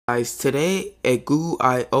Guys, today at Google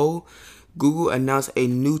I/O, Google announced a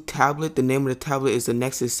new tablet. The name of the tablet is the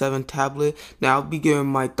Nexus 7 tablet. Now, I'll be giving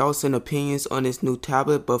my thoughts and opinions on this new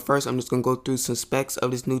tablet, but first I'm just going to go through some specs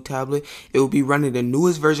of this new tablet. It will be running the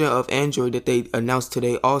newest version of Android that they announced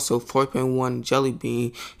today, also 4.1 Jelly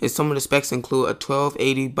Bean, and some of the specs include a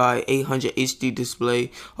 1280 by 800 HD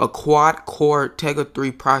display, a quad-core Tegra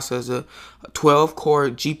 3 processor, a 12-core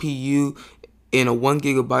GPU, and a 1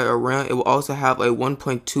 GB of RAM. It will also have a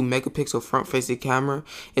 1.2 megapixel front-facing camera,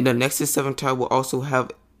 and the Nexus 7 tablet will also have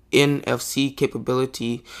NFC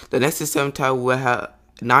capability. The Nexus 7 tablet will have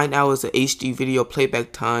 9 hours of HD video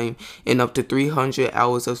playback time and up to 300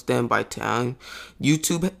 hours of standby time.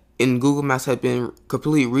 YouTube and Google Maps have been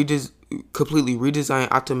completely redesigned,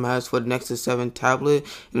 optimized for the Nexus 7 tablet,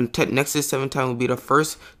 and the Nexus 7 tablet will be the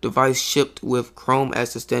first device shipped with Chrome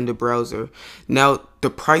as the standard browser. Now, the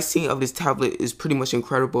pricing of this tablet is pretty much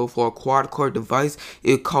incredible. For a quad-core device,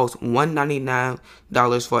 it costs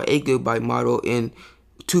 $199 for an 8 GB model and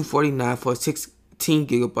 $249 for a 16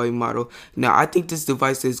 GB model. Now, I think this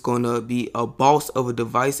device is going to be a boss of a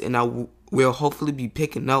device, and we'll hopefully be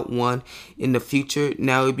picking up one in the future.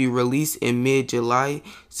 Now, it'll be released in mid-July,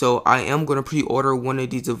 so I am going to pre-order one of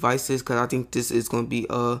these devices because I think this is going to be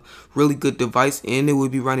a really good device, and it will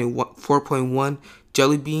be running 4.1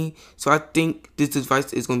 Jelly Bean. So I think this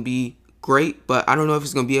device is going to be great, but I don't know if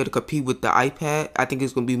it's going to be able to compete with the iPad. I think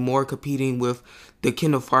it's going to be more competing with the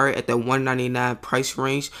Kindle Fire at the $199 price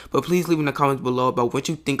range. But please leave in the comments below about what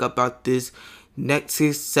you think about this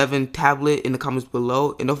Nexus 7 tablet in the comments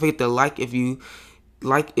below, and don't forget to like if you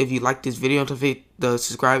like this video, and don't forget to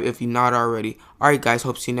subscribe if you're not already. Alright guys,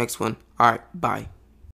 hope to see you next one. Alright, bye.